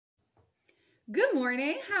Good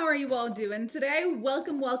morning. How are you all doing today?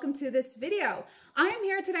 Welcome to this video. I am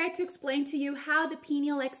here today to explain to you how the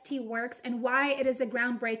Pineal XT works and why it is a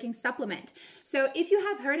groundbreaking supplement. So if you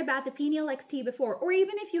have heard about the Pineal XT before, or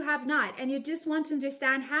even if you have not, and you just want to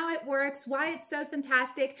understand how it works, why it's so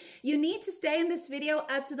fantastic, you need to stay in this video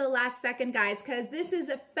up to the last second, guys, because this is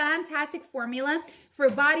a fantastic formula for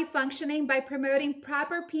body functioning by promoting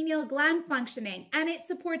proper pineal gland functioning, and it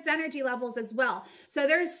supports energy levels as well. So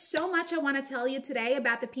there's so much I want to tell you today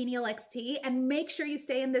about the Pineal XT, and make sure you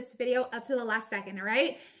stay in this video up to the last second, all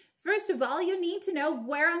right? First of all, you need to know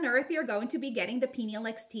where on earth you're going to be getting the Pineal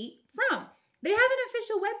XT from. They have an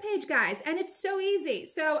official webpage, guys, and it's so easy.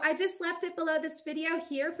 So I just left it below this video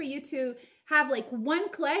here for you to have like one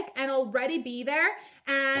click and already be there,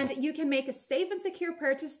 and you can make a safe and secure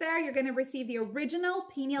purchase there. You're going to receive the original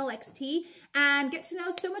Pineal XT and get to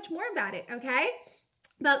know so much more about it, okay?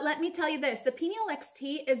 But let me tell you this, the Pineal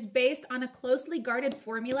XT is based on a closely guarded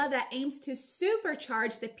formula that aims to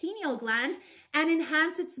supercharge the pineal gland and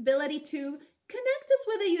enhance its ability to connect us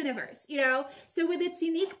with the universe, So with its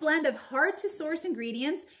unique blend of hard to source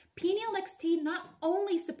ingredients, Pineal XT not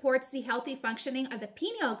only supports the healthy functioning of the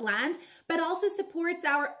pineal gland, but also supports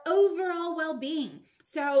our overall well-being.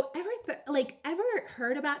 So ever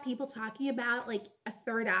heard about people talking about like a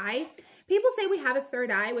third eye? People say we have a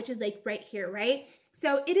third eye, which is like right here, right?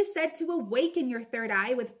 So it is said to awaken your third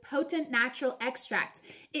eye with potent natural extracts.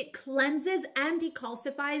 It cleanses and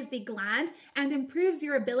decalcifies the gland and improves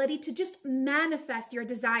your ability to just manifest your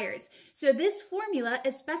desires. So this formula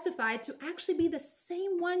is specified to actually be the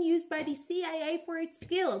same one used by the CIA for its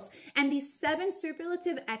skills. And these 7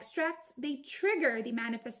 superlative extracts, they trigger the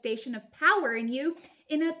manifestation of power in you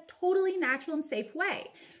in a totally natural and safe way.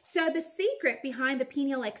 So the secret behind the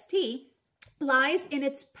Pineal XT lies in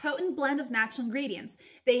its potent blend of natural ingredients.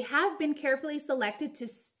 They have been carefully selected to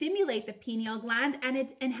stimulate the pineal gland and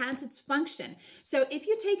enhance its function. So if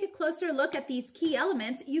you take a closer look at these key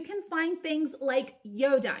elements, you can find things like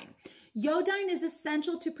iodine. Iodine is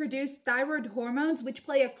essential to produce thyroid hormones, which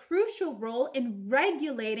play a crucial role in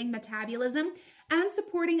regulating metabolism and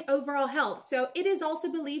supporting overall health. So it is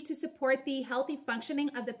also believed to support the healthy functioning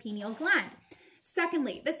of the pineal gland.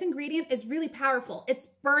 Secondly, this ingredient is really powerful. It's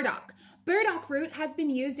burdock. Burdock root has been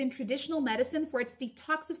used in traditional medicine for its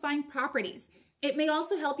detoxifying properties. It may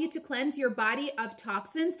also help you to cleanse your body of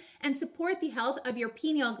toxins and support the health of your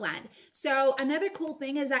pineal gland. So another cool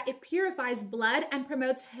thing is that it purifies blood and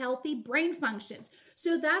promotes healthy brain functions.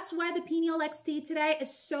 So that's why the Pineal XT today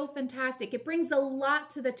is so fantastic. It brings a lot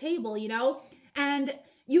to the table, and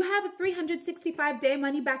you have a 365-day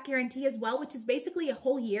money-back guarantee as well, which is basically a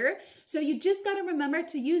whole year. So you just got to remember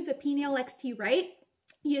to use the Pineal XT right.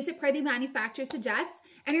 Use it per the manufacturer suggests,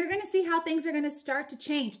 and you're going to see how things are going to start to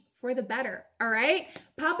change for the better, all right?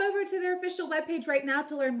 Pop over to their official webpage right now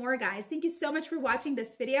to learn more, guys. Thank you so much for watching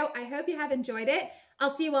this video. I hope you have enjoyed it.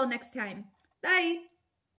 I'll see you all next time. Bye.